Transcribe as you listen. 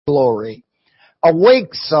glory.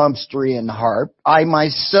 Awake, psalmistry harp. I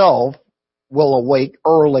myself will awake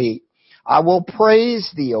early. I will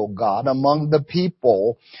praise thee, O God, among the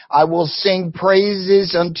people. I will sing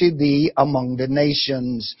praises unto thee among the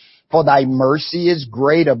nations. For thy mercy is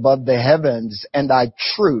great above the heavens, and thy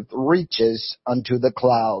truth reaches unto the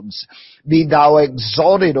clouds. Be thou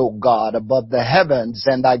exalted, O God, above the heavens,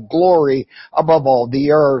 and thy glory above all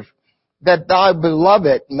the earth. That thy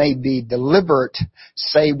beloved may be delivered,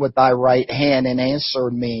 say with thy right hand and answer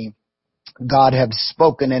me. God hath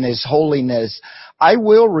spoken in his holiness. I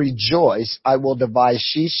will rejoice. I will devise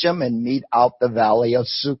Shechem and mete out the valley of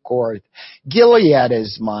Succoth. Gilead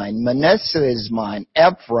is mine. Manasseh is mine.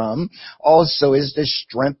 Ephraim also is the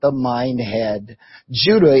strength of mine head.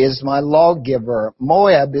 Judah is my lawgiver.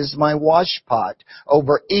 Moab is my washpot.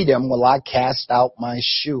 Over Edom will I cast out my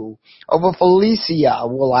shoe. Over Philistia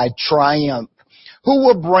will I triumph. Who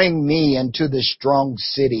will bring me into the strong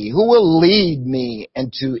city? Who will lead me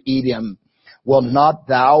into Edom? Will not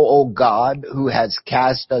thou, O God, who hast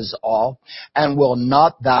cast us off, and will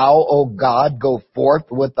not thou, O God, go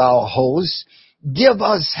forth with our hosts? Give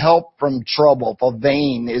us help from trouble, for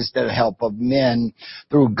vain is the help of men.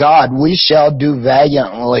 Through God we shall do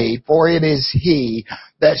valiantly, for it is He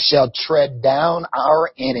that shall tread down our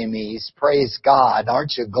enemies. Praise God.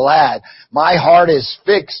 Aren't you glad? My heart is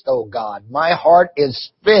fixed, O God. My heart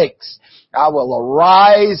is fixed. I will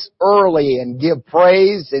arise early and give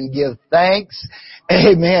praise and give thanks.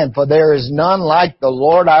 Amen. For there is none like the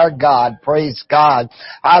Lord our God. Praise God.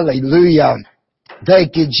 Hallelujah.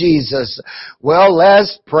 Thank you, Jesus. Well,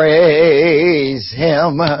 let's praise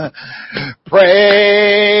Him.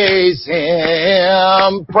 Praise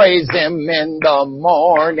Him. Praise Him in the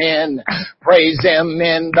morning. Praise Him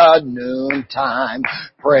in the noontime.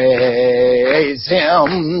 Praise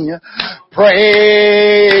Him.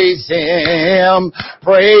 Praise Him.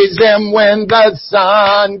 Praise Him when the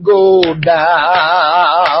sun goes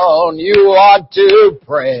down. You ought to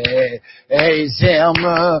praise Him.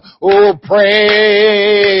 Oh,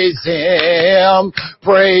 praise Him.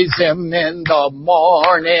 Praise Him in the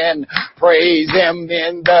morning. Praise Him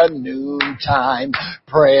in the noontime.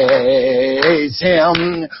 Praise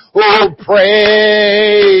Him. Oh,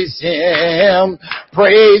 praise Him.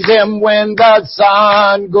 Praise Him when the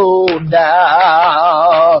sun goes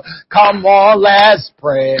down. Come on, let's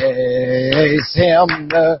praise Him.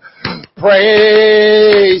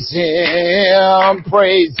 Praise Him.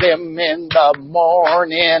 Praise Him in the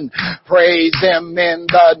morning. Praise Him in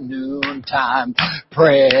the noontime.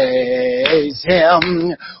 Praise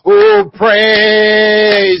Him. Oh,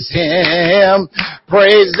 praise Him.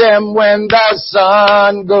 Praise Him when the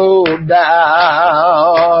sun goes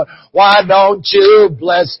down. Why don't you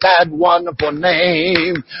bless that wonderful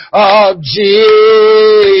name of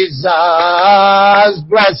Jesus?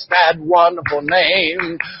 Bless that wonderful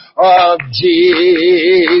name of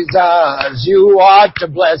Jesus. You ought to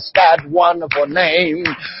bless that wonderful name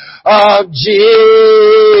of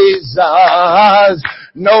Jesus.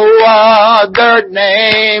 No other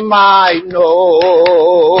name I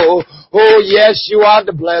know. Oh yes, you ought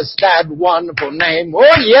to bless that wonderful name.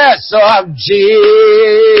 Oh yes, of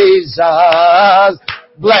Jesus.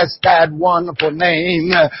 Bless that wonderful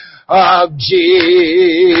name of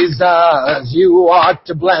Jesus. You ought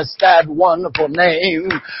to bless that wonderful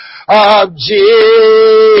name of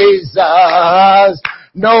Jesus.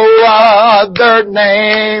 No other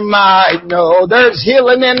name I know. There's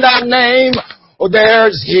healing in that name. Oh,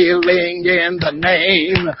 there's healing in the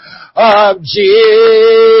name of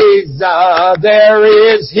Jesus. There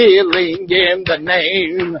is healing in the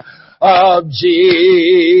name of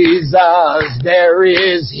Jesus. There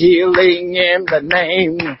is healing in the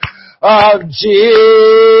name of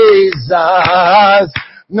Jesus.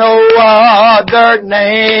 No other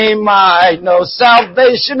name I know.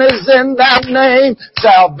 Salvation is in that name.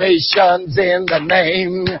 Salvation's in the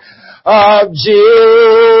name of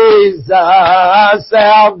Jesus.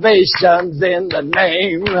 Salvation's in the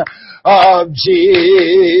name of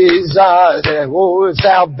Jesus. Oh,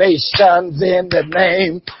 salvation's in the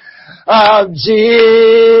name of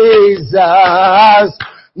Jesus.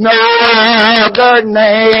 No other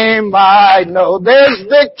name I know. There's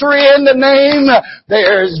victory in the name.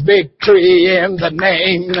 There's victory in the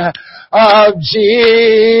name of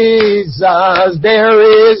Jesus. There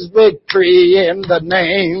is victory in the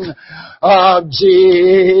name of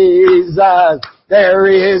Jesus. There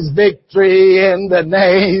is victory in the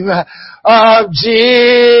name of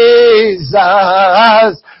Jesus.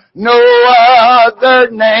 No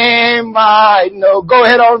other name I know. Go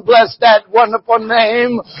ahead and bless that wonderful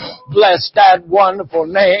name. Bless that wonderful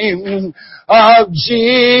name of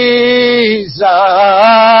Jesus.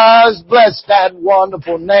 Jesus. Bless that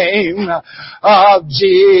wonderful name of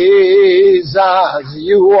Jesus.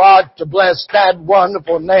 You ought to bless that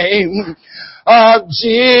wonderful name of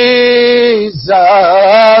Jesus.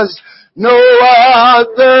 No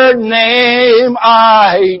other name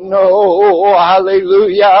I know.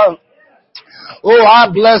 Hallelujah. Oh, I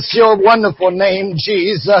bless your wonderful name,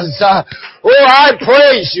 Jesus. I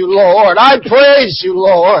praise you, Lord. I praise you,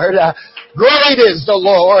 Lord. Great is the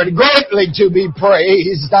Lord, greatly to be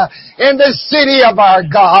praised. In the city of our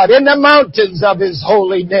God, in the mountains of His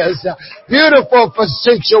holiness. Beautiful for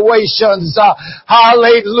situations.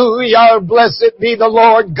 Hallelujah. Blessed be the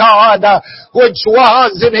Lord God, which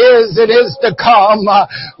was, and is to come.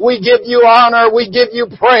 We give you honor. We give you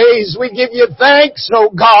praise. We give you thanks, oh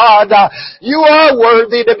God. You are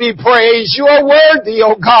worthy to be praised. You are worthy,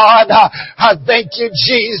 oh God. I thank you,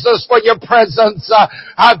 Jesus, for your presence.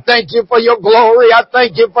 I thank you for your glory. I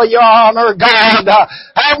thank you for your honor, God.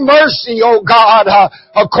 Have mercy, oh God,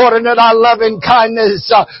 according to thy loving kindness,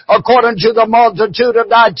 according to the multitude of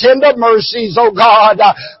thy tender mercies, O God.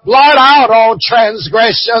 Blot out all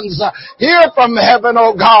transgressions. Hear from heaven,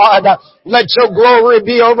 O God. Let your glory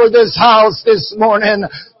be over this house this morning.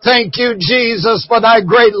 Thank you, Jesus, for thy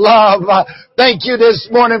great love. Thank you this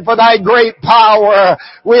morning for thy great power.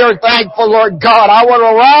 We are thankful, Lord God. I will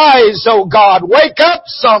arise, O God. Wake up,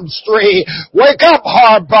 Sumstree. Wake up,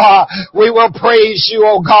 Harpa. We will praise you,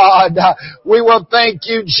 O God. We will thank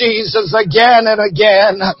you, Jesus, again and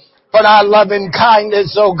again. For thy loving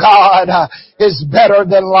kindness, O God, is better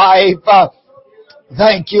than life.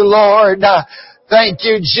 Thank you, Lord. Thank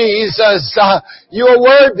you, Jesus. You are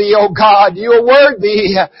worthy, O God. You are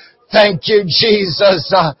worthy. Thank you,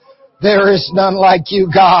 Jesus. There is none like you,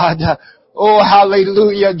 God. Oh,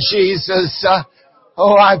 hallelujah, Jesus.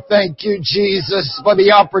 Oh, I thank you, Jesus, for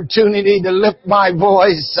the opportunity to lift my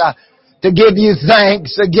voice, to give you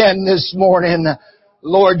thanks again this morning.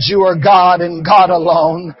 Lord, you are God and God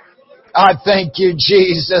alone. I thank you,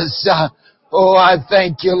 Jesus. Oh, I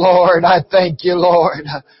thank you, Lord. I thank you, Lord.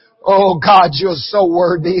 Oh, God, you're so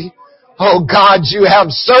worthy. Oh, God, you have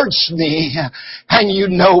searched me and you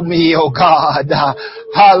know me, oh, God.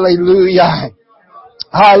 Hallelujah.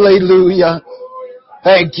 Hallelujah.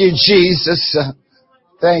 Thank you, Jesus.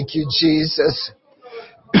 Thank you, Jesus.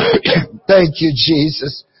 Thank you,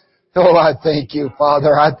 Jesus. Oh, I thank you,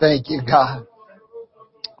 Father. I thank you, God.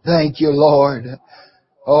 Thank you, Lord.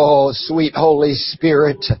 Oh, sweet Holy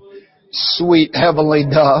Spirit, sweet heavenly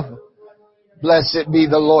dove, blessed be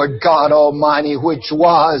the Lord God Almighty, which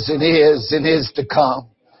was and is to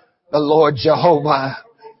come. The Lord Jehovah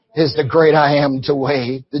is the great I am to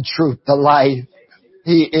way, the truth, the life.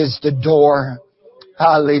 He is the door.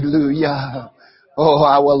 Hallelujah. Oh,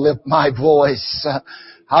 I will lift my voice.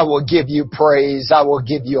 I will give you praise. I will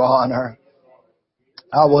give you honor.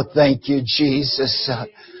 I will thank you, Jesus.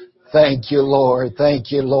 Thank you, Lord.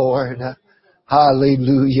 Thank you, Lord.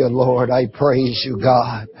 Hallelujah, Lord. I praise you,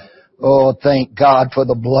 God. Oh, thank God for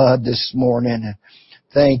the blood this morning.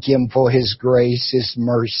 Thank Him for His grace, His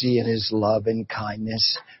mercy, and His love and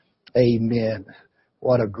kindness. Amen.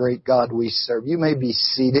 What a great God we serve. You may be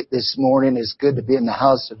seated this morning. It's good to be in the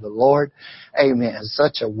house of the Lord. Amen.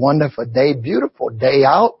 Such a wonderful day. Beautiful day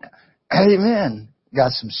out. Amen.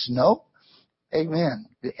 Got some snow. Amen.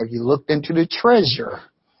 Have you looked into the treasure?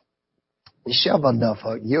 Shove enough,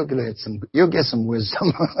 you'll get some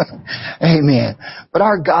wisdom. Amen. But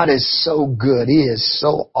our God is so good. He is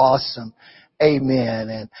so awesome. Amen.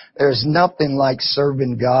 And there's nothing like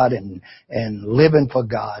serving God and living for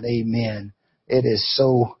God. Amen. It is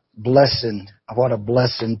so blessing. What a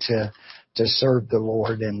blessing to serve the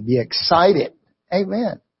Lord and be excited.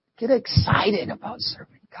 Amen. Get excited about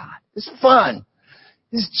serving God. It's fun.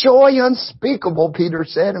 It's joy unspeakable, Peter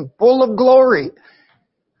said, and full of glory.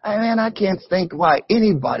 Amen. I can't think why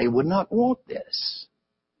anybody would not want this.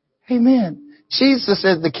 Amen. Jesus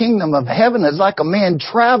says the kingdom of heaven is like a man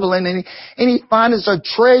traveling and he finds a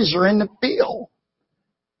treasure in the field.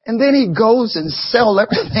 And then he goes and sells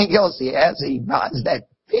everything else he has. He buys that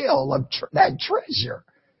field of that treasure.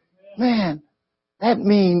 Man, that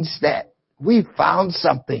means that we found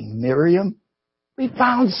something, Miriam. We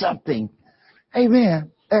found something. Amen.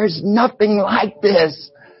 There's nothing like this.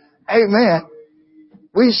 Amen.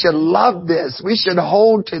 We should love this. We should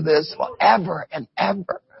hold to this forever and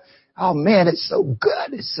ever. Oh man, it's so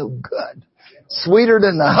good. It's so good. Sweeter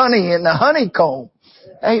than the honey in the honeycomb.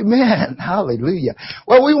 Amen. Hallelujah.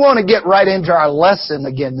 Well, we want to get right into our lesson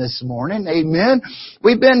again this morning. Amen.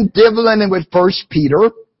 We've been dibbling with 1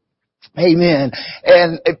 Peter. Amen.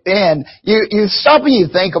 And you stop and you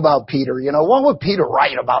think about Peter. You know, what would Peter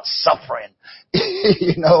write about suffering?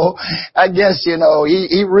 I guess,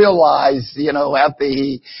 he realized, after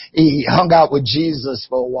he hung out with Jesus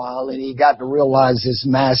for a while and he got to realize his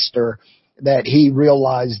master, that he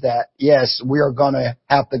realized that, yes, we are going to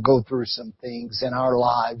have to go through some things in our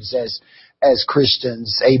lives as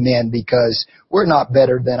Christians. Amen. Because we're not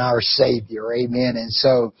better than our Savior. Amen. And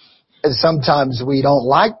so sometimes we don't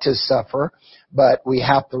like to suffer, but we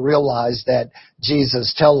have to realize that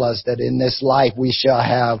Jesus tells us that in this life we shall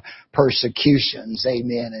have persecutions.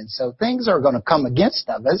 Amen. And so things are going to come against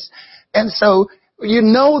us. And so you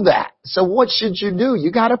know that. So what should you do?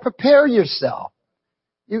 You got to prepare yourself.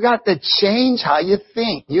 You got to change how you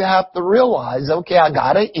think. You have to realize, okay, I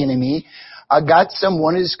got an enemy. I got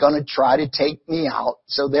someone who's going to try to take me out.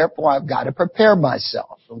 So therefore I've got to prepare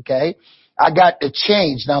myself. Okay. I got to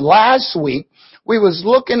change. Now last week we was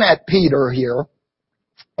looking at Peter here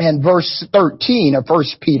in verse 13 of 1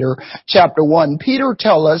 Peter chapter 1. Peter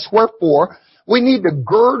tells us, wherefore we need to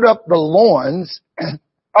gird up the loins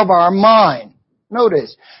of our mind.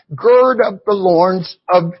 Notice, gird up the loins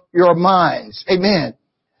of your minds. Amen.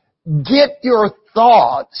 Get your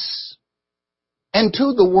thoughts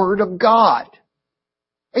into the Word of God.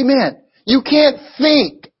 Amen. You can't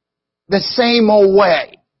think the same old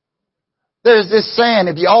way. There's this saying,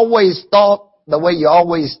 if you always thought the way you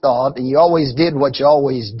always thought and you always did what you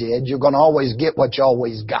always did, you're going to always get what you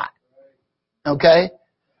always got. Okay?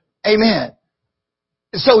 Amen.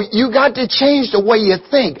 So you got to change the way you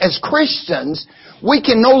think. As Christians, we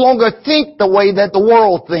can no longer think the way that the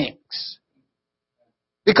world thinks.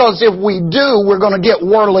 Because if we do, we're going to get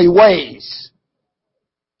worldly ways.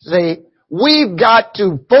 See, we've got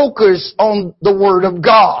to focus on the Word of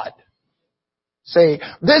God. See,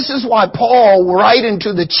 this is why Paul, writing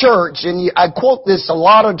to the church, and I quote this a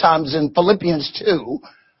lot of times in Philippians 2,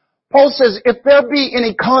 Paul says, if there be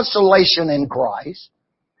any consolation in Christ,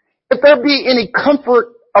 if there be any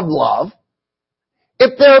comfort of love,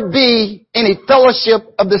 if there be any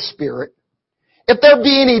fellowship of the Spirit, if there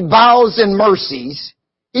be any vows and mercies,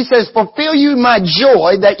 he says, fulfill you my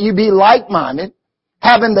joy that you be like-minded,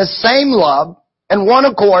 having the same love, and one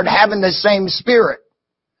accord, having the same spirit.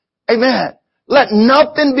 Amen. Let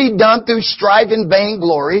nothing be done through strife and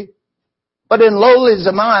vainglory, but in lowliness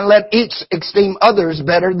of mind, let each esteem others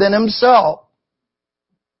better than himself.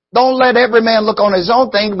 Don't let every man look on his own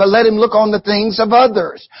things, but let him look on the things of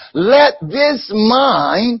others. Let this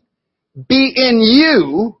mind be in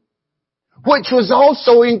you, which was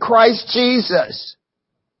also in Christ Jesus.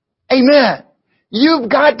 Amen. You've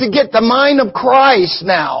got to get the mind of Christ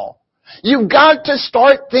now. You've got to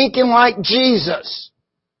start thinking like Jesus.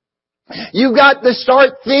 You've got to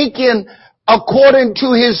start thinking according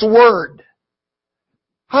to His Word.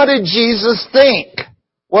 How did Jesus think?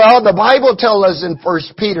 Well, the Bible tells us in 1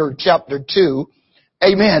 Peter chapter 2,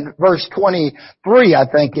 amen, verse 23, I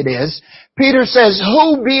think it is. Peter says,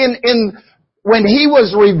 who being when he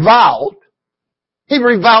was reviled, he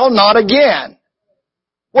reviled not again.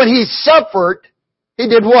 When he suffered, he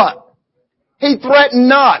did what? He threatened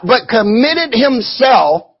not, but committed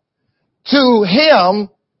himself to him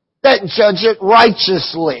that judgeth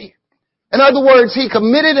righteously. In other words, he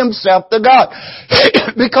committed himself to God.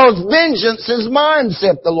 Because vengeance is mine,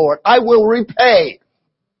 saith the Lord. I will repay.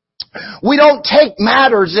 We don't take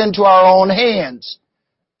matters into our own hands.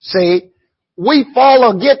 See, we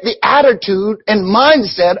get the attitude and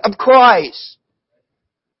mindset of Christ.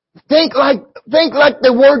 Think like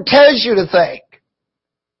the Word tells you to think.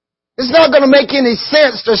 It's not going to make any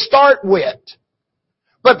sense to start with.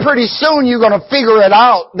 But pretty soon you're going to figure it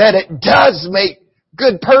out that it does make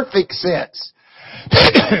good, perfect sense.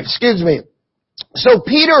 Excuse me. So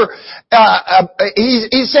Peter,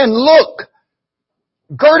 he's saying, look,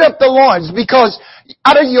 gird up the loins, because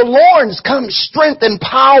out of your loins comes strength and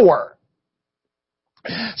power.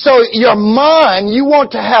 So your mind, you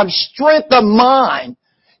want to have strength of mind.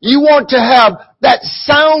 You want to have that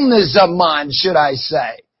soundness of mind, should I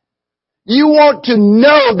say. You want to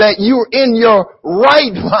know that you're in your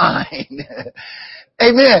right mind.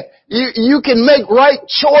 Amen. You can make right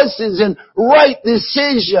choices and right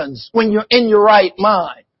decisions when you're in your right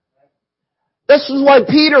mind. This is why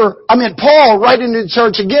Paul, writing to the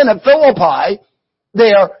church again at Philippi,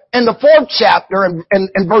 there in the 4th chapter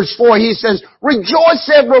in verse 4, he says, rejoice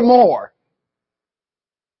evermore.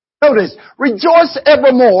 Notice, rejoice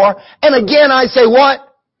evermore. And again I say what?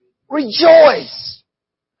 Rejoice.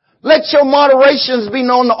 Let your moderations be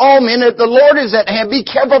known to all men that the Lord is at hand. Be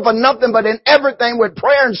careful for nothing, but in everything with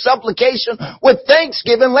prayer and supplication, with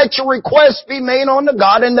thanksgiving, let your requests be made unto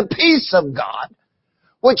God, and the peace of God,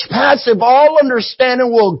 which passeth all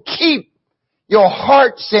understanding, will keep your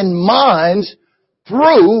hearts and minds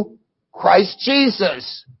through Christ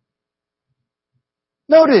Jesus.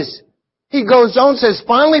 Notice, he goes on and says,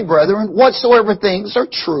 finally, brethren, whatsoever things are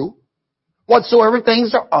true, whatsoever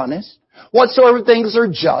things are honest, whatsoever things are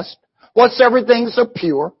just, whatsoever things are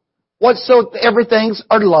pure, whatsoever things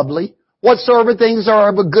are lovely, whatsoever things are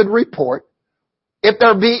of a good report, if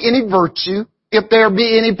there be any virtue, if there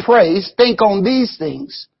be any praise, think on these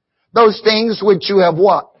things. Those things which you have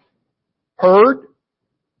what? Heard,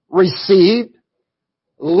 received,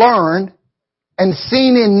 learned, and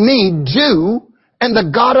seen in me, do, and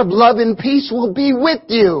the God of love and peace will be with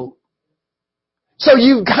you. So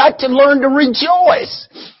you've got to learn to rejoice.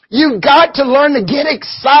 You've got to learn to get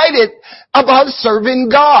excited about serving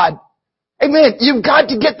God. Amen. You've got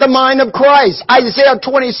to get the mind of Christ. Isaiah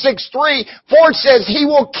 26:3, for it says, He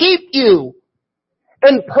will keep you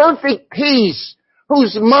in perfect peace,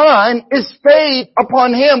 whose mind is stayed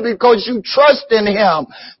upon Him because you trust in Him.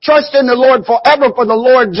 Trust in the Lord forever, for the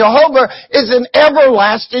Lord Jehovah is an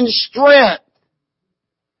everlasting strength.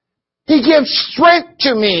 He gives strength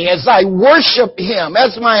to me as I worship Him,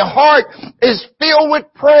 as my heart is filled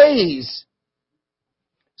with praise.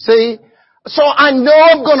 See? So I know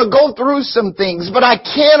I'm going to go through some things, but I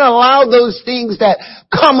can't allow those things that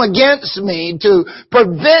come against me to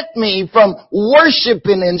prevent me from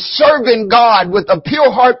worshiping and serving God with a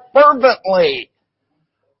pure heart fervently.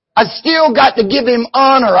 I still got to give Him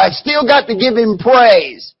honor. I still got to give Him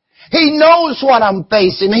praise. He knows what I'm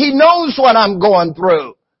facing. He knows what I'm going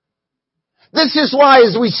through. This is why,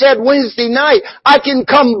 as we said Wednesday night, I can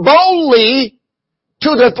come boldly to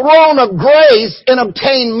the throne of grace and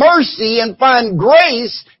obtain mercy and find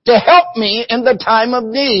grace to help me in the time of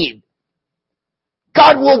need.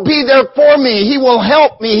 God will be there for me. He will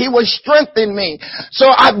help me. He will strengthen me. So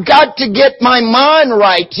I've got to get my mind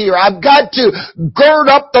right here. I've got to gird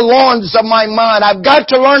up the loins of my mind. I've got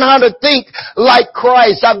to learn how to think like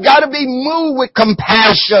Christ. I've got to be moved with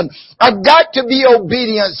compassion. I've got to be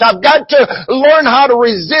obedient. I've got to learn how to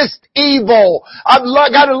resist evil. I've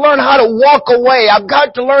got to learn how to walk away. I've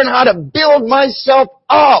got to learn how to build myself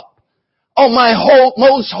up on my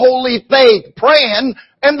most holy faith, praying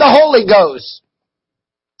in the Holy Ghost.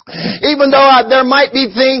 Even though there might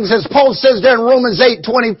be things, as Paul says there in Romans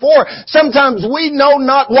 8:24, sometimes we know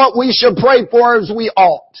not what we should pray for as we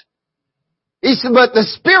ought. He said, but the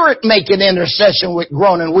Spirit maketh intercession with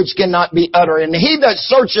groaning which cannot be uttered. And He that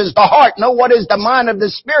searches the heart know what is the mind of the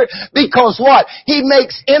Spirit, because what? He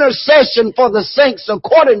makes intercession for the saints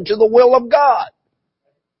according to the will of God.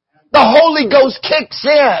 The Holy Ghost kicks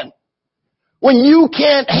in when you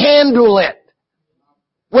can't handle it.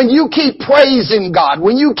 When you keep praising God,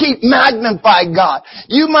 when you keep magnifying God,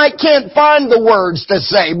 you can't find the words to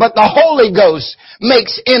say, but the Holy Ghost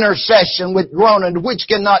makes intercession with groaning which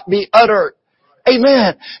cannot be uttered.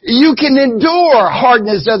 Amen. You can endure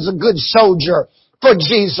hardness as a good soldier for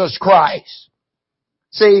Jesus Christ.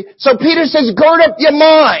 See, so Peter says, gird up your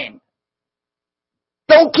mind.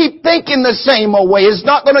 Don't keep thinking the same old way. It's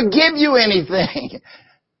not going to give you anything.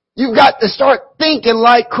 You've got to start thinking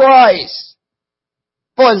like Christ.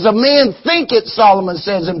 For as a man thinketh, Solomon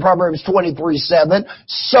says in Proverbs 23:7,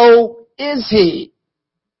 so is he.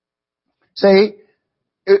 See,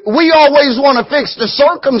 we always want to fix the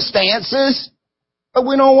circumstances, but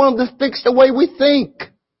we don't want to fix the way we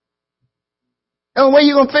think. And the way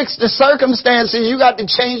you're going to fix the circumstances, you got to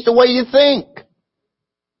change the way you think.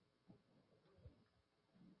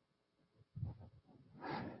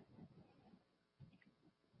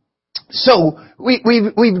 So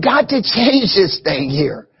we've got to change this thing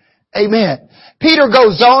here. Amen. Peter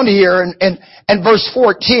goes on here in verse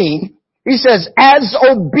 14. He says, as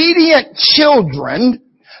obedient children,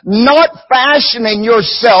 not fashioning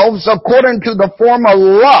yourselves according to the form of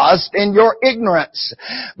lust in your ignorance,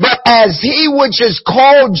 but as He which has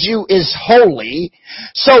called you is holy,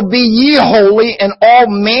 so be ye holy in all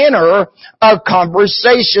manner of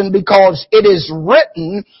conversation, because it is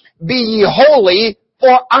written, be ye holy,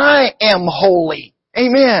 for I am holy.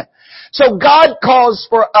 Amen. So God calls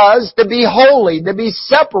for us to be holy, to be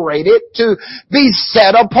separated, to be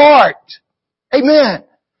set apart. Amen.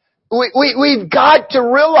 We've got to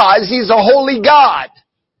realize He's a holy God.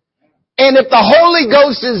 And if the Holy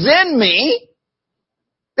Ghost is in me,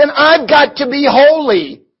 then I've got to be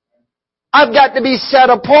holy. I've got to be set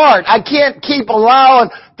apart. I can't keep allowing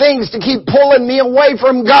things to keep pulling me away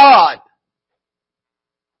from God.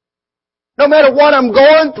 No matter what I'm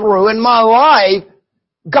going through in my life,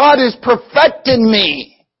 God is perfecting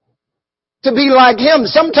me to be like Him.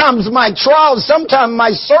 Sometimes my trials, sometimes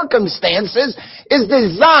my circumstances is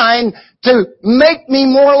designed to make me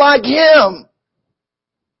more like Him.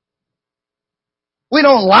 We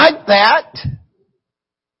don't like that.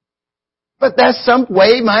 But that some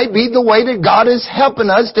way might be the way that God is helping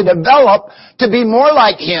us to develop, to be more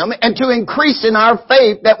like Him, and to increase in our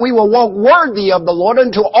faith, that we will walk worthy of the Lord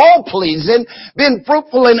unto all pleasing, being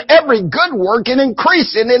fruitful in every good work and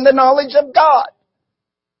increasing in the knowledge of God.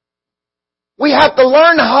 We have to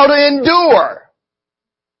learn how to endure.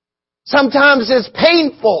 Sometimes it's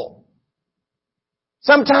painful.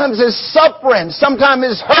 Sometimes it's suffering. Sometimes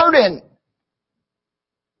it's hurting.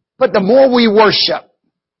 But the more we worship,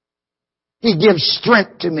 He gives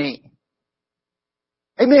strength to me.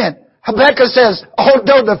 Amen. Habakkuk says,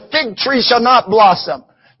 although the fig tree shall not blossom,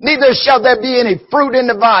 neither shall there be any fruit in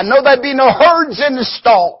the vine, no there be no herds in the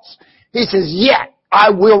stalls. He says, yet I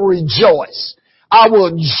will rejoice. I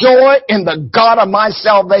will joy in the God of my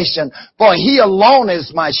salvation, for He alone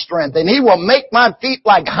is my strength, and He will make my feet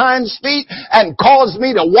like hinds' feet and cause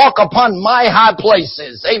me to walk upon my high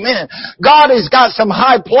places. Amen. God has got some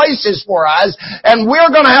high places for us, and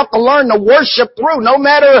we're going to have to learn to worship through, no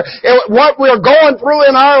matter what we're going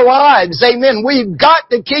through in our lives. Amen. We've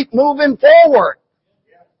got to keep moving forward.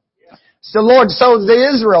 So the Lord says to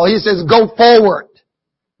Israel, He says, go forward.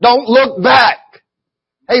 Don't look back.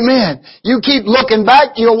 Amen. You keep looking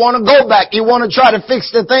back, you'll want to go back. You want to try to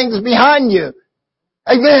fix the things behind you.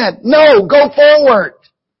 Amen. No, go forward.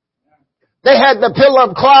 They had the pillar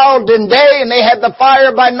of cloud in day, and they had the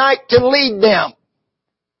fire by night to lead them.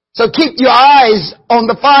 So keep your eyes on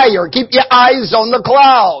the fire. Keep your eyes on the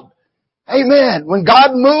cloud. Amen. When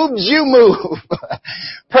God moves, you move.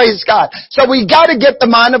 Praise God. So we got to get the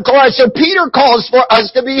mind of Christ. So Peter calls for us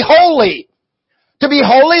to be holy. To be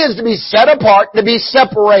holy is to be set apart, to be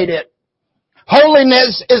separated.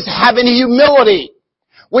 Holiness is having humility.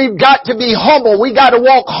 We've got to be humble. We've got to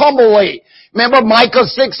walk humbly. Remember Micah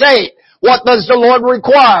 6:8. What does the Lord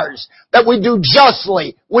requires? That we do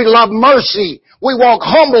justly. We love mercy. We walk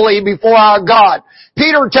humbly before our God.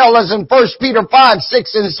 Peter tells us in 1 Peter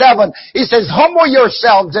 5:6 and 7, he says, humble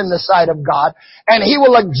yourselves in the sight of God, and He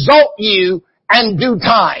will exalt you in due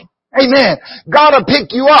time. Amen. God will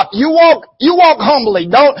pick you up. You walk humbly.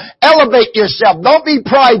 Don't elevate yourself. Don't be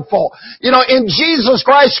prideful. You know, in Jesus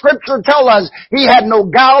Christ, Scripture tells us He had no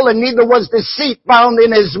guile and neither was deceit found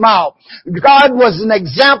in His mouth. God was an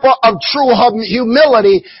example of true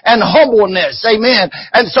humility and humbleness. Amen.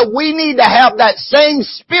 And so we need to have that same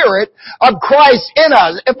spirit of Christ in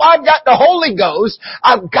us. If I've got the Holy Ghost,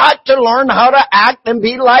 I've got to learn how to act and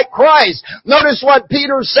be like Christ. Notice what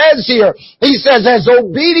Peter says here. He says, as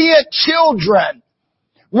obedient children.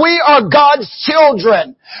 We are God's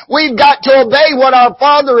children. We've got to obey what our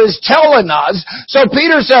Father is telling us. So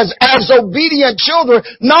Peter says, as obedient children,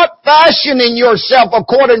 not fashioning yourself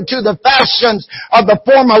according to the fashions of the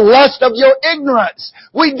former lust of your ignorance.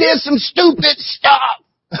 We did some stupid stuff.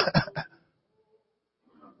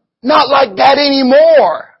 Not like that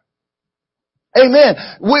anymore. Amen.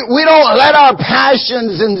 We don't let our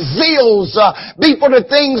passions and zeals be for the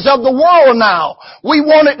things of the world now. We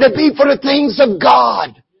want it to be for the things of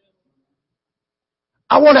God.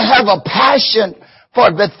 I want to have a passion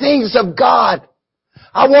for the things of God.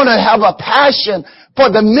 I want to have a passion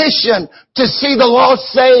for the mission to see the lost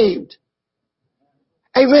saved.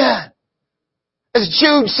 Amen. As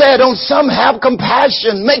Jude said, on some have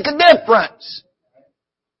compassion, make a difference.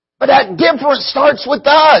 But that difference starts with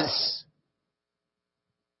us.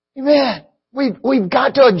 Amen. We've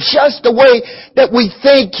got to adjust the way that we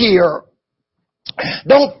think here.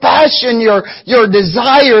 Don't fashion your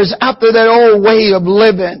desires after that old way of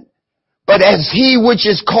living. But as He which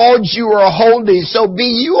has called you are holy, so be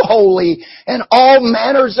you holy in all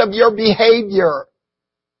manners of your behavior.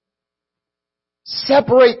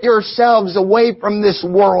 Separate yourselves away from this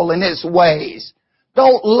world and its ways.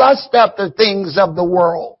 Don't lust after things of the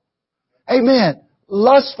world. Amen.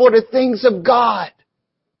 Lust for the things of God.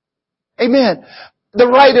 Amen. The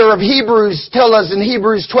writer of Hebrews tells us in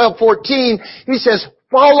Hebrews 12:14, he says,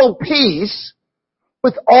 follow peace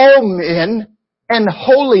with all men and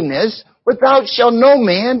holiness, without shall no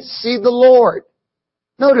man see the Lord.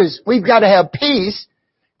 Notice, we've got to have peace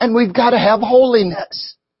and we've got to have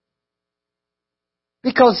holiness.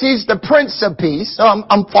 Because He's the Prince of Peace. So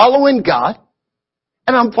I'm following God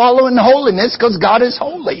and I'm following holiness because God is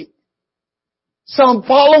holy. So I'm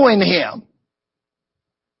following Him.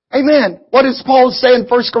 Amen. What does Paul say in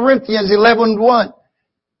 1 Corinthians 11:1?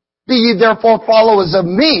 Be ye therefore followers of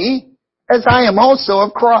me, as I am also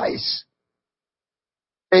of Christ.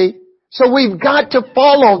 See? So we've got to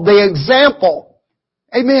follow the example,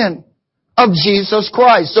 amen, of Jesus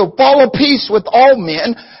Christ. So follow peace with all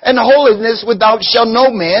men and holiness without shall no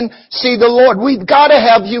man see the Lord. We've got to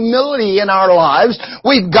have humility in our lives.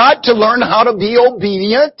 We've got to learn how to be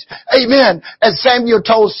obedient. Amen. As Samuel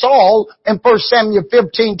told Saul in 1 Samuel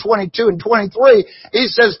 15:22 and 23, he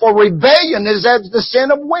says, for rebellion is as the sin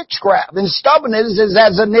of witchcraft, and stubbornness is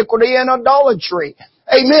as iniquity and idolatry.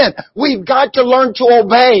 Amen. We've got to learn to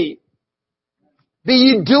obey. Be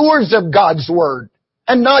ye doers of God's word,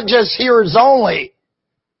 and not just hearers only.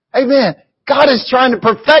 Amen. God is trying to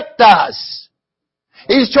perfect us.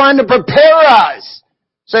 He's trying to prepare us.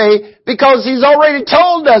 See, because He's already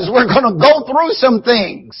told us we're going to go through some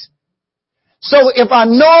things. So if I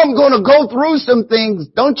know I'm going to go through some things,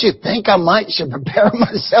 don't you think I should prepare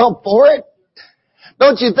myself for it?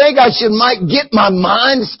 Don't you think I might get my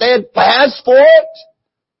mind steadfast for it?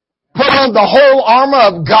 Put on the whole armor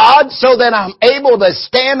of God so that I'm able to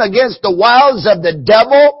stand against the wiles of the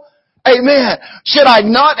devil. Amen. Should I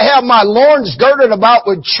not have my loins girded about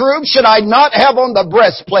with truth? Should I not have on the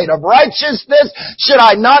breastplate of righteousness? Should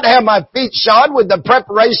I not have my feet shod with the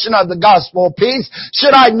preparation of the gospel of peace?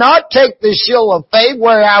 Should I not take the shield of faith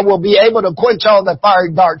where I will be able to quench all the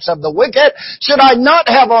fiery darts of the wicked? Should I not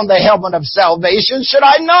have on the helmet of salvation? Should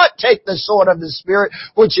I not take the sword of the Spirit,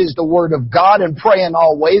 which is the word of God, and praying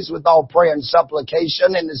always with all prayer and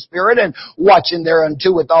supplication in the Spirit, and watching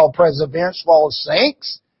thereunto with all perseverance for all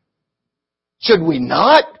saints? Should we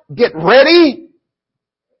not get ready?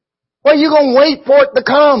 Well, you're going to wait for it to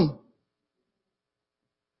come.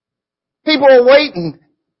 People are waiting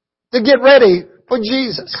to get ready for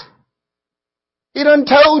Jesus. He done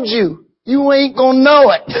told you. You ain't going to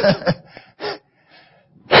know it.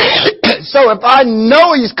 So if I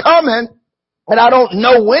know He's coming, and I don't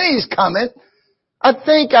know when He's coming, I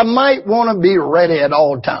think I might want to be ready at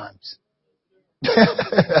all times.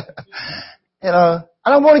 I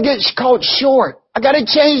don't want to get caught short. I got to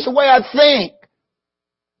change the way I think.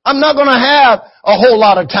 I'm not going to have a whole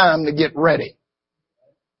lot of time to get ready.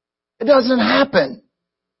 It doesn't happen.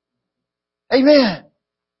 Amen.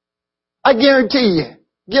 I guarantee you,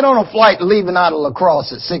 get on a flight leaving out of La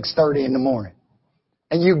Crosse at 6:30 in the morning,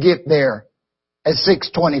 and you get there at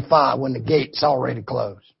 6:25 when the gate's already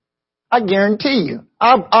closed. I guarantee you,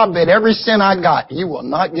 I'll bet every cent I got, you will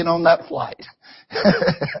not get on that flight.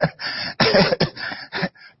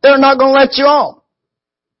 They're not going to let you on.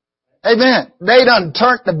 Amen. They done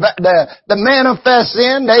turned the manifest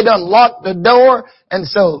in. They done locked the door. And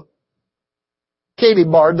so, Katie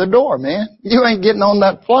barred the door, man. You ain't getting on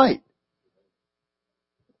that flight.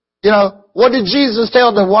 You know, what did Jesus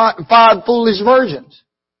tell the 5 foolish virgins?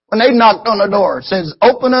 When they knocked on the door, it says,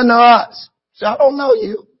 open unto us. He said, I don't know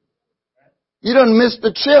you. You done missed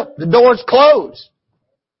the trip. The door's closed.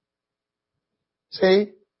 See?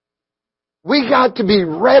 We got to be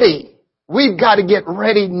ready. We've got to get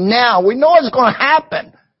ready now. We know it's going to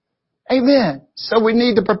happen. Amen. So we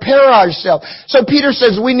need to prepare ourselves. So Peter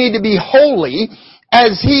says we need to be holy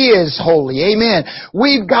as He is holy. Amen.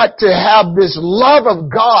 We've got to have this love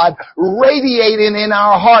of God radiating in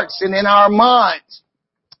our hearts and in our minds.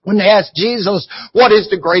 When they asked Jesus, what is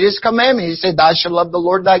the greatest commandment? He said, thou shalt love the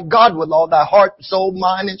Lord thy God with all thy heart, soul,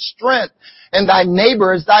 mind, and strength, and thy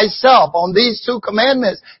neighbor as thyself. On these 2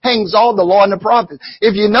 commandments hangs all the law and the prophets.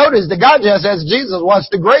 If you notice, the guy just asked Jesus, what's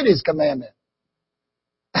the greatest commandment?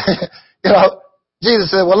 Jesus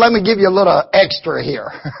said, well, let me give you a little extra here.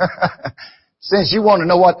 Since you want to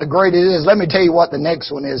know what the greatest is, let me tell you what the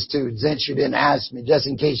next one is too, since you didn't ask me, just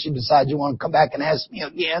in case you decide you want to come back and ask me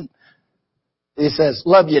again. He says,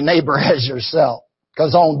 love your neighbor as yourself.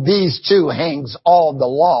 Because on these 2 hangs all the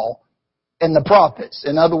law and the prophets.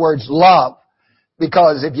 In other words, love.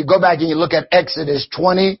 Because if you go back and you look at Exodus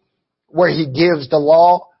 20, where He gives the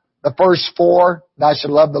law, the first 4, thou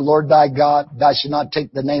shalt love the Lord thy God. Thou shalt not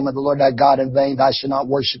take the name of the Lord thy God in vain. Thou shalt not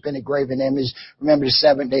worship any graven image. Remember the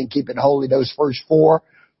 7th day and keep it holy. Those first 4,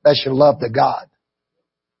 thou shalt love the God.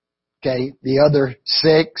 Okay. The other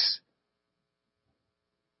 6,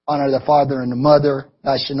 honor the father and the mother.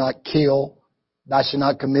 Thou shalt not kill. Thou shalt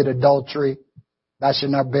not commit adultery. Thou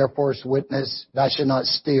shalt not bear false witness. Thou shalt not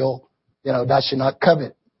steal. Thou shalt not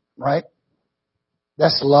covet. Right?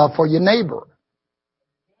 That's love for your neighbor.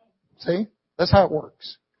 See? That's how it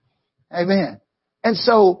works. Amen. And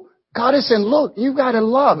so, God is saying, look, you got to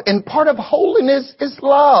love. And part of holiness is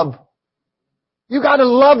love. You got to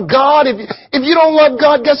love God. If you don't love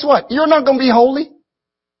God, guess what? You're not going to be holy.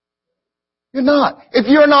 You're not. If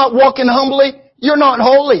you're not walking humbly, you're not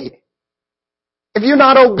holy. If you're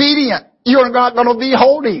not obedient, you're not going to be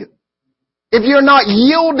holy. If you're not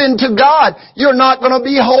yielding to God, you're not going to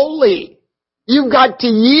be holy. You've got to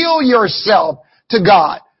yield yourself to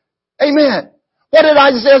God. Amen. What did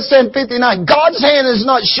Isaiah say in 59? God's hand is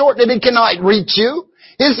not short that He cannot reach you.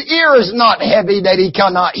 His ear is not heavy that He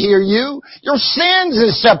cannot hear you. Your sins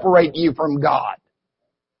is separate you from God.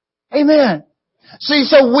 Amen. See,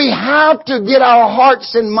 so we have to get our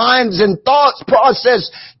hearts and minds and thoughts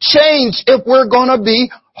process changed if we're going to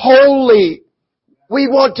be holy. We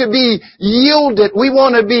want to be yielded. We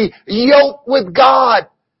want to be yoked with God.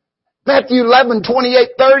 Matthew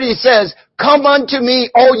 11:28-30 says, Come unto me,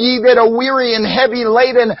 all ye that are weary and heavy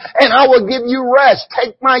laden, and I will give you rest.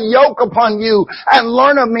 Take my yoke upon you and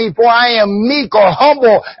learn of me, for I am meek or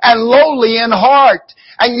humble and lowly in heart,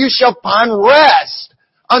 and you shall find rest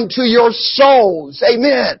unto your souls.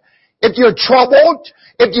 Amen. If you're troubled,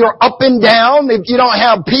 if you're up and down, if you don't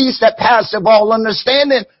have peace that passeth all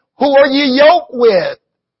understanding, who are you yoked with?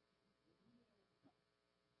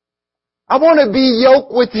 I want to be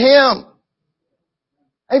yoked with Him.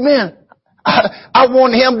 Amen. I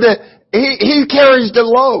want Him to, He carries the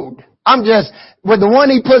load. With the one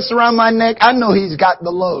He puts around my neck, I know He's got the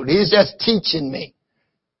load. He's just teaching me.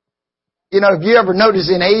 You know, if you ever notice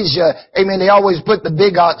in Asia, amen, they always put the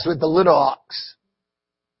big ox with the little ox.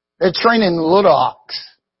 They're training the little ox.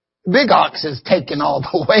 The big ox is taking all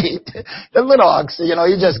the weight. The little ox, you know,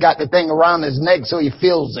 he just got the thing around his neck so he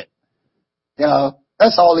feels it. You know,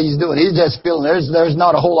 that's all he's doing. He's just feeling it. There's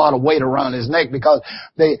not a whole lot of weight around his neck because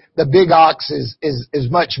the big ox is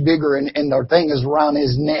much bigger and their thing is around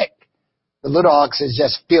his neck. The little ox is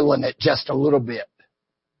just feeling it just a little bit.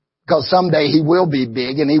 Because someday he will be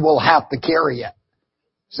big and he will have to carry it.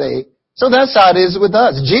 See? So that's how it is with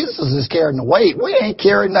us. Jesus is carrying the weight. We ain't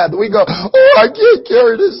carrying nothing. We go, oh, I can't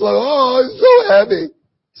carry this load. Oh, it's so heavy. I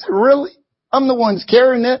said, really? I'm the one's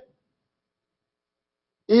carrying it.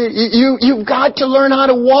 You've got to learn how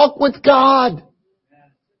to walk with God.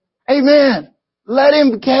 Amen. Let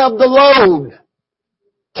Him have the load.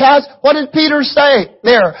 What did Peter say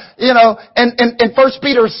there? You know, in 1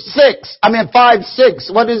 Peter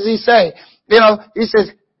 5:6, what does he say? You know, he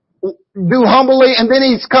says, do humbly, and then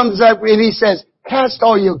he comes up and he says, cast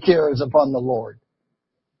all your cares upon the Lord.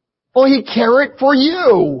 For He careth for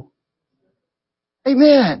you.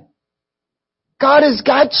 Amen. God has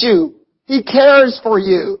got you. He cares for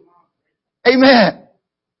you. Amen.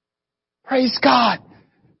 Praise God.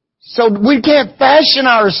 So we can't fashion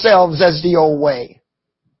ourselves as the old way.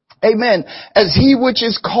 Amen. As He which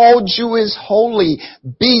is called you is holy,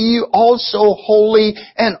 be you also holy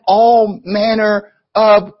in all manner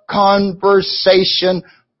of conversation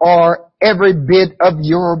or every bit of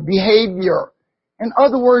your behavior. In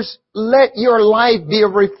other words, let your life be a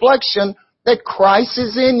reflection that Christ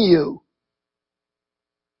is in you.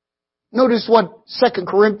 Notice what 2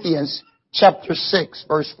 Corinthians chapter 6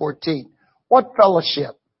 verse 14. What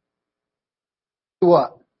fellowship?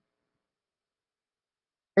 What?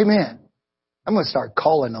 Amen. I'm going to start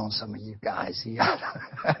calling on some of you guys.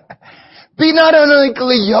 Be not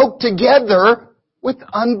unequally yoked together with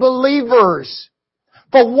unbelievers.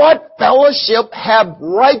 For what fellowship have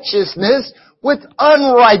righteousness with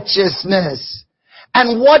unrighteousness?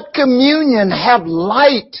 And what communion have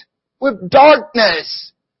light with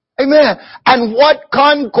darkness? Amen. And what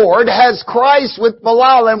concord has Christ with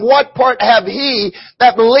Belial? And what part have he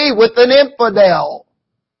that believe with an infidel?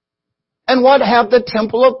 And what have the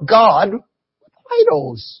temple of God with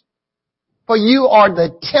idols? For you are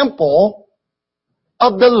the temple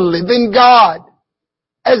of the living God.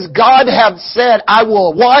 As God hath said, I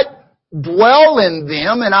will what? Dwell in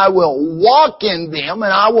them, and I will walk in them,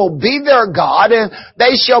 and I will be their God, and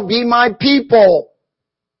they shall be my people.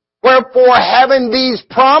 Wherefore, having these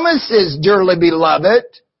promises, dearly beloved,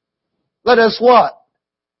 let us what?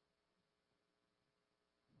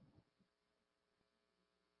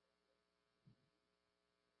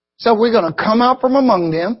 So we're going to come out from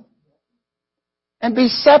among them and be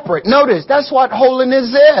separate. Notice, that's what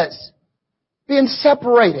holiness is. Being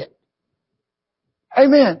separated.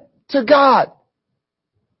 Amen. To God.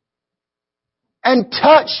 And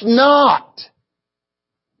touch not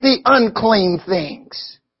the unclean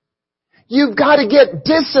things. You've got to get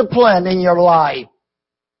discipline in your life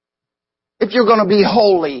if you're going to be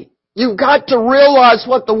holy. You've got to realize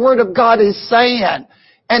what the Word of God is saying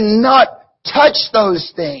and not touch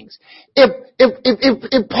those things.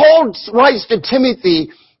 If Paul writes to Timothy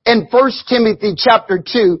in 1 Timothy chapter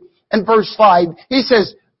 2 and verse 5, he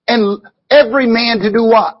says, and every man to do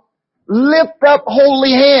what? Lift up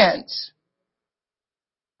holy hands.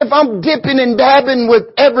 If I'm dipping and dabbing with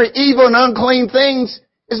every evil and unclean things,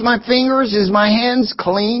 is my hands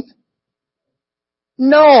clean?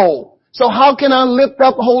 No. So how can I lift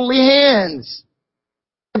up holy hands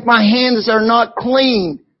if my hands are not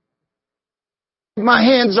clean? My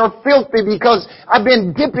hands are filthy because I've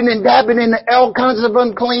been dipping and dabbing in all kinds of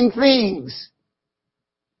unclean things.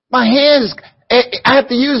 My hands, I have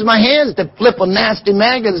to use my hands to flip a nasty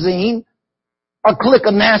magazine or click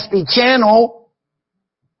a nasty channel.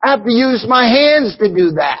 I have to use my hands to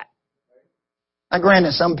do that. Now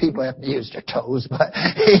granted, some people have to use their toes, but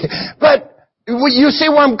you see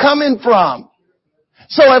where I'm coming from.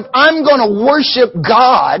 So if I'm going to worship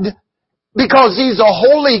God because He's a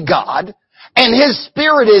holy God and His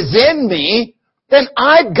Spirit is in me, then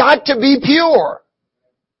I've got to be pure.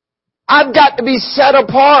 I've got to be set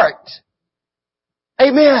apart.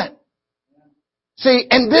 Amen. See,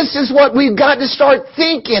 and this is what we've got to start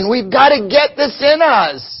thinking. We've got to get this in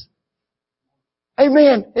us.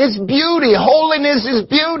 Amen. It's beauty. Holiness is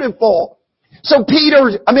beautiful. So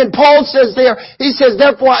Paul says there, he says,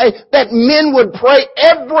 therefore, that men would pray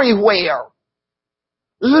everywhere,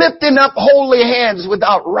 lifting up holy hands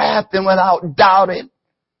without wrath and without doubting.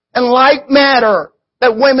 And like matter,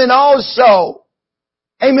 that women also,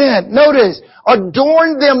 amen, notice,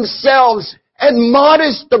 adorn themselves in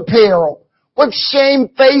modest apparel, with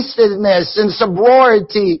shamefacedness and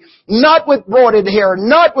sobriety, not with broided hair,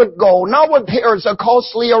 not with gold, not with hairs of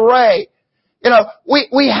costly array. You know,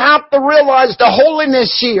 we have to realize the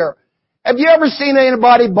holiness here. Have you ever seen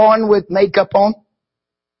anybody born with makeup on?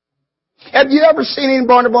 Have you ever seen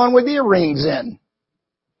anybody born with earrings in?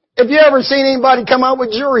 Have you ever seen anybody come out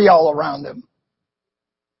with jewelry all around them?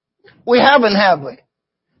 We haven't, have we?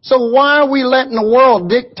 So why are we letting the world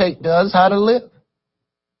dictate to us how to live?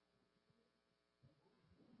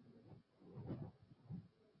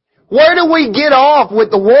 Where do we get off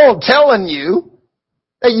with the world telling you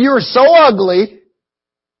that you're so ugly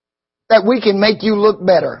that we can make you look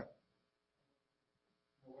better?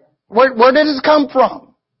 Where did this come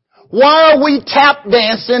from? Why are we tap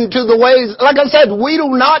dancing to the ways? Like I said, we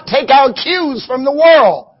do not take our cues from the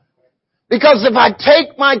world. Because if I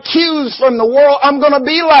take my cues from the world, I'm going to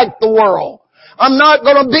be like the world. I'm not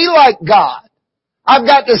going to be like God. I've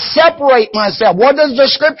got to separate myself. What does the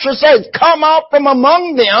scripture say? Come out from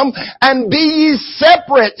among them and be ye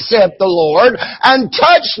separate, saith the Lord, and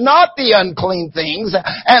touch not the unclean things,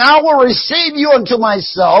 and I will receive you unto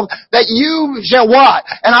myself, that you shall what?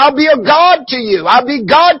 And I'll be a God to you. I'll be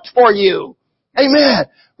God for you. Amen.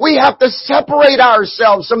 We have to separate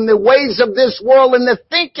ourselves from the ways of this world and the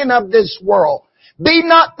thinking of this world. Be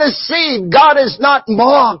not deceived. God is not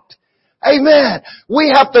mocked. Amen.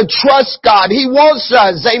 We have to trust God. He wants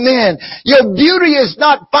us. Amen. Your beauty is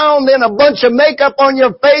not found in a bunch of makeup on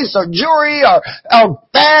your face or jewelry or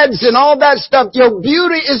fads and all that stuff. Your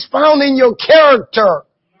beauty is found in your character.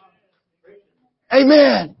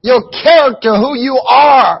 Amen. Your character, who you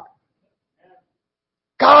are.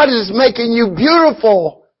 God is making you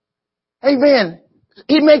beautiful. Amen.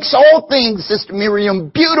 He makes all things, Sister Miriam,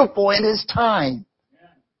 beautiful in His time.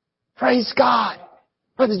 Praise God.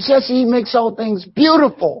 Brother Jesse, He makes all things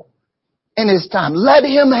beautiful in His time. Let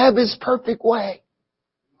Him have His perfect way.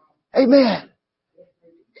 Amen.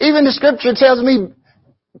 Even the scripture tells me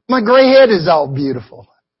my gray head is all beautiful.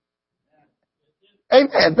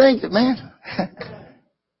 Amen. Thank you, man.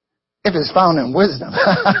 If it's found in wisdom.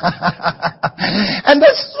 And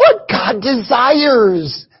this is what God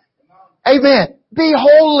desires. Amen. Be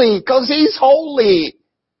holy because He's holy.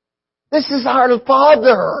 This is our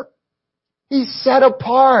Father. He's set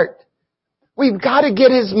apart. We've got to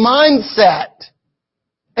get His mindset.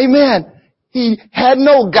 Amen. He had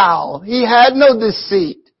no guile. He had no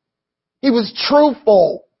deceit. He was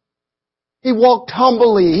truthful. He walked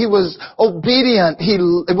humbly. He was obedient. He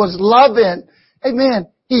was loving. Amen.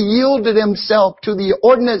 He yielded Himself to the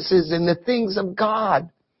ordinances and the things of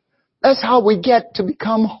God. That's how we get to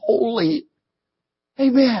become holy.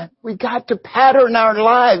 Amen. We got to pattern our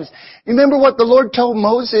lives. Remember what the Lord told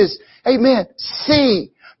Moses? Amen.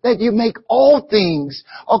 See that you make all things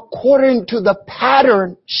according to the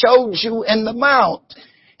pattern showed you in the mount.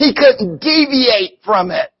 He couldn't deviate from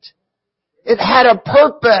it. It had a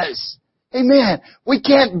purpose. Amen. We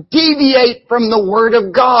can't deviate from the Word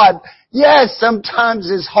of God. Yes, sometimes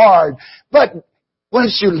it's hard. But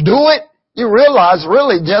once you do it, you realize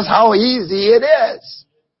really just how easy it is.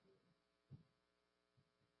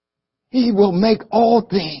 He will make all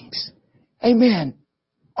things. Amen.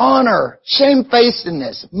 Honor,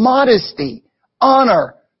 shamefacedness, modesty,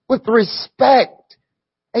 honor with respect.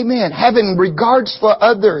 Amen. Having regards for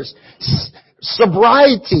others,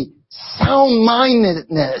 sobriety,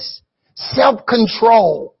 sound-mindedness,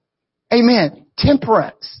 self-control. Amen.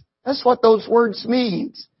 Temperance. That's what those words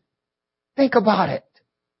mean. Think about it.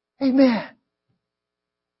 Amen.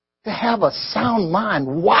 To have a sound mind.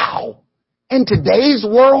 Wow. in today's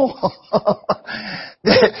world,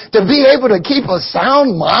 to be able to keep a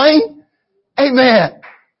sound mind, amen,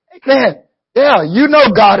 amen. Yeah, you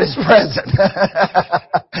know God is present.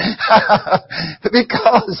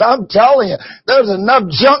 Because I'm telling you, there's enough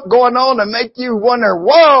junk going on to make you wonder,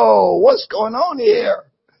 whoa, what's going on here?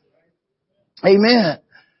 Amen.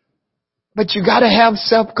 But you gotta have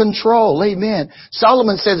self-control. Amen.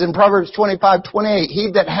 Solomon says in Proverbs 25:28,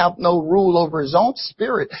 he that hath no rule over his own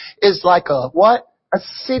spirit is like a what? A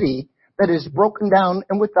city that is broken down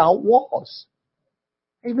and without walls.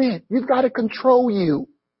 Amen. You've got to control you.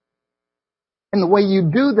 And the way you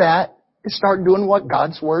do that is start doing what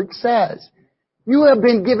God's Word says. You have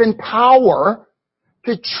been given power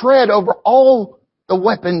to tread over all the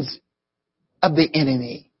weapons of the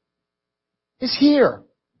enemy. It's here.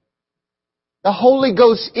 The Holy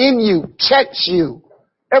Ghost in you checks you.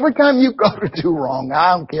 Every time you go to do wrong,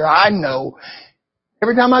 I don't care, I know.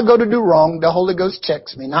 Every time I go to do wrong, the Holy Ghost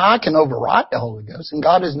checks me. Now I can override the Holy Ghost and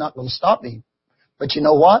God is not going to stop me. But you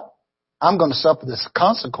know what? I'm going to suffer the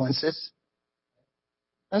consequences.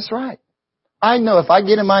 That's right. I know if I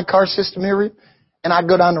get in my car system area and I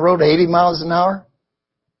go down the road at 80 miles an hour,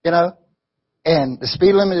 and the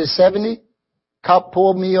speed limit is 70, cop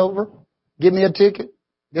pulled me over, give me a ticket,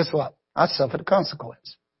 guess what? I suffer the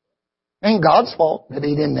consequence. It ain't God's fault that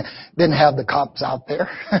he didn't have the cops out there.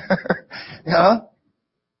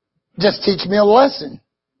 Just teach me a lesson.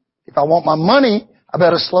 If I want my money, I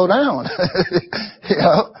better slow down.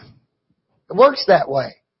 It works that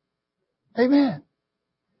way. Amen.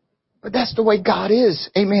 But that's the way God is.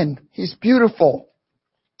 Amen. He's beautiful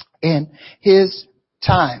in His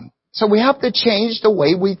time. So we have to change the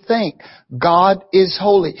way we think. God is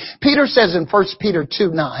holy. Peter says in 1 Peter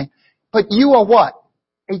 2:9, but you are what?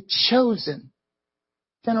 A chosen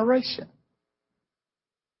generation.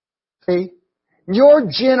 See? Your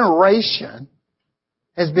generation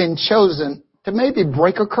has been chosen to maybe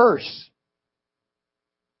break a curse.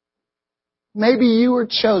 Maybe you were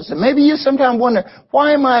chosen. Maybe you sometimes wonder,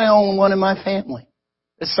 why am I the only one in my family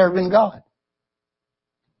that's serving God?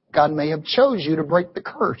 God may have chose you to break the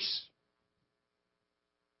curse.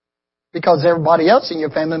 Because everybody else in your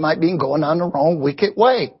family might be going on the wrong wicked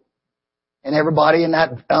way. And everybody on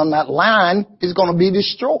that line is going to be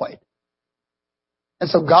destroyed. And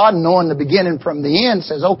so God, knowing the beginning from the end,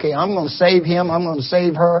 says, okay, I'm going to save him, I'm going to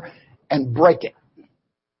save her, and break it.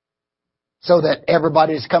 So that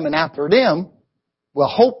everybody that's coming after them will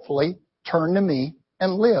hopefully turn to me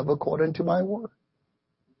and live according to my word.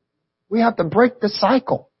 We have to break the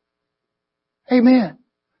cycle. Amen.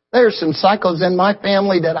 There's some cycles in my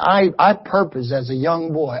family that I purpose as a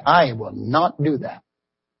young boy. I will not do that.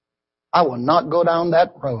 I will not go down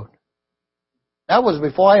that road. That was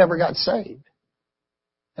before I ever got saved.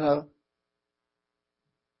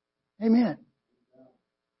 Amen.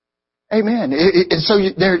 Amen. So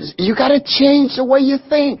you got to change the way you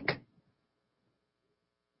think.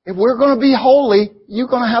 If we're going to be holy, you're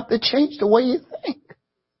going to have to change the way you think.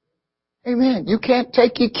 Amen. You can't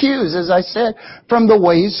take your cues, as I said, from the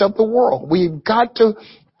ways of the world. We've got to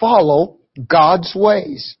follow God's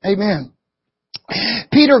ways. Amen.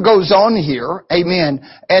 Peter goes on here, amen,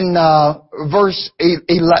 in verse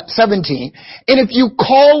 17. And if you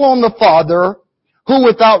call on the Father, who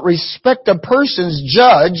without respect of persons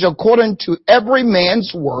judge according to every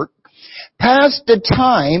man's work, pass the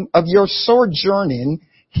time of your sojourning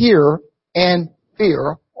here in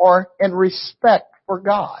fear or in respect for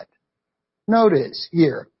God. Notice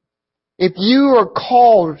here, if you are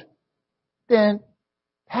called, then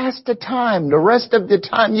pass the time, the rest of the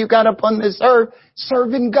time you got upon this earth,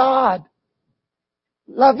 serving God,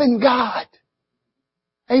 loving God.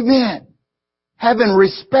 Amen. Having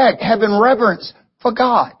respect, having reverence for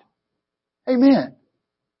God. Amen.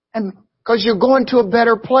 And because you're going to a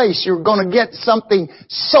better place, you're going to get something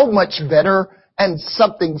so much better and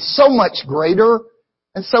something so much greater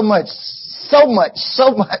and so much.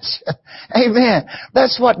 Amen.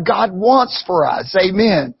 That's what God wants for us.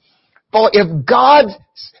 Amen. For if God,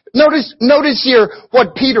 notice here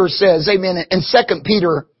what Peter says, amen, in 2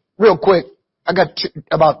 Peter, real quick, I got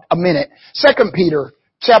about a minute. 2 Peter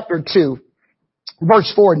chapter 2,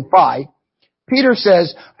 verse 4 and 5. Peter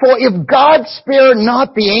says, for if God spare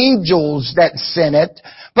not the angels that sinned,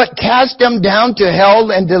 but cast them down to hell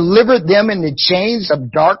and delivered them in the chains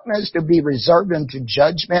of darkness to be reserved unto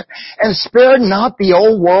judgment, and spared not the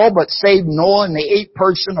old world, but saved Noah and the eighth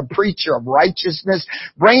person, a preacher of righteousness,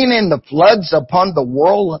 bringing in the floods upon the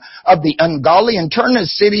world of the ungodly, and turned the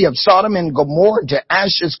city of Sodom and Gomorrah to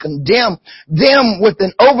ashes, condemned them with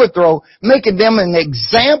an overthrow, making them an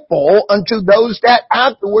example unto those that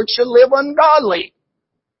afterwards shall live ungodly.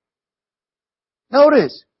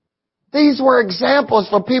 Notice, these were examples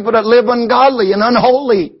for people that live ungodly and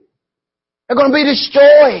unholy. They're going to be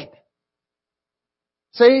destroyed.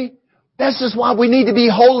 See? This is why we need to be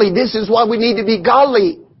holy. This is why we need to be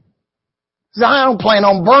godly. Because I don't plan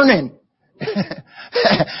on burning.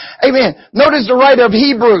 Amen. Notice the writer of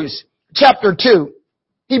Hebrews chapter 2.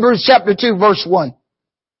 Hebrews chapter 2 verse 1.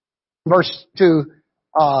 Verse 2,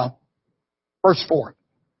 verse 4.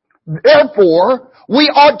 Therefore, we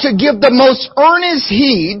ought to give the most earnest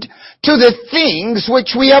heed to the things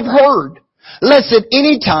which we have heard, lest at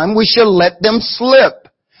any time we shall let them slip.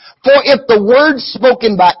 For if the word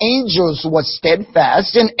spoken by angels was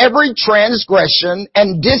steadfast, and every transgression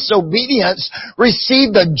and disobedience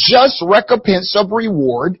received the just recompense of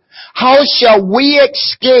reward, how shall we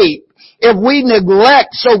escape if we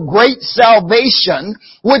neglect so great salvation,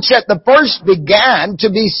 which at the first began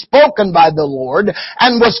to be spoken by the Lord,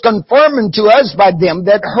 and was confirmed to us by them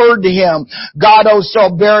that heard him? God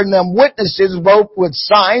also bearing them witnesses both with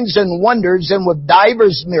signs and wonders, and with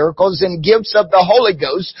divers miracles and gifts of the Holy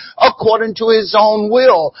Ghost, according to his own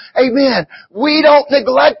will. Amen. We don't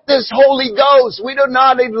neglect this Holy Ghost. We do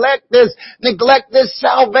not neglect this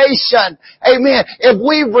salvation. Amen. If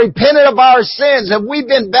we've repented of our sins, if we've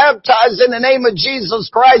been baptized in the name of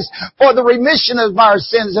Jesus Christ for the remission of our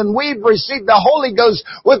sins, and we've received the Holy Ghost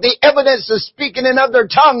with the evidence of speaking in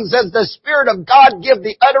other tongues as the Spirit of God give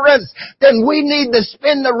the utterance, then we need to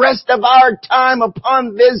spend the rest of our time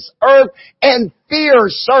upon this earth in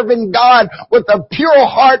fear, serving God with a pure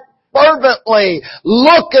heart, fervently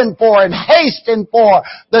looking for and hasting for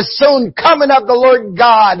the soon coming of the Lord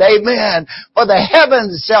God. Amen. For the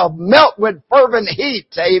heavens shall melt with fervent heat.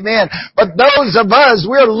 Amen. But those of us,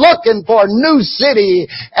 we're looking for a new city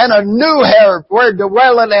and a new hair. We're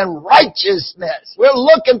dwelling in righteousness. We're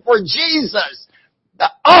looking for Jesus, the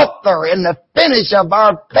author and the finish of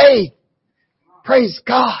our faith. Praise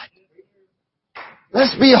God.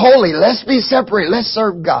 Let's be holy. Let's be separate. Let's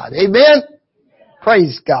serve God. Amen.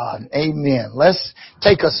 Praise God. Amen. Let's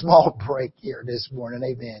take a small break here this morning.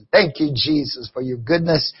 Amen. Thank you, Jesus, for your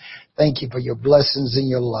goodness. Thank you for your blessings and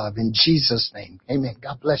your love. In Jesus' name. Amen.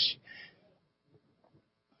 God bless you.